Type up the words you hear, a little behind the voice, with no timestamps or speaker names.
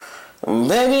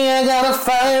Baby, I got a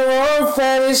firearm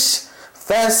fetish,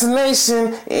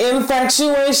 fascination,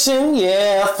 infatuation,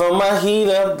 yeah, for my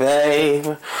heater,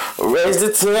 babe. Raise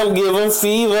the temp, giving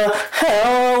fever.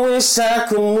 How I wish I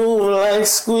could move like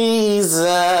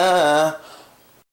Squeezer.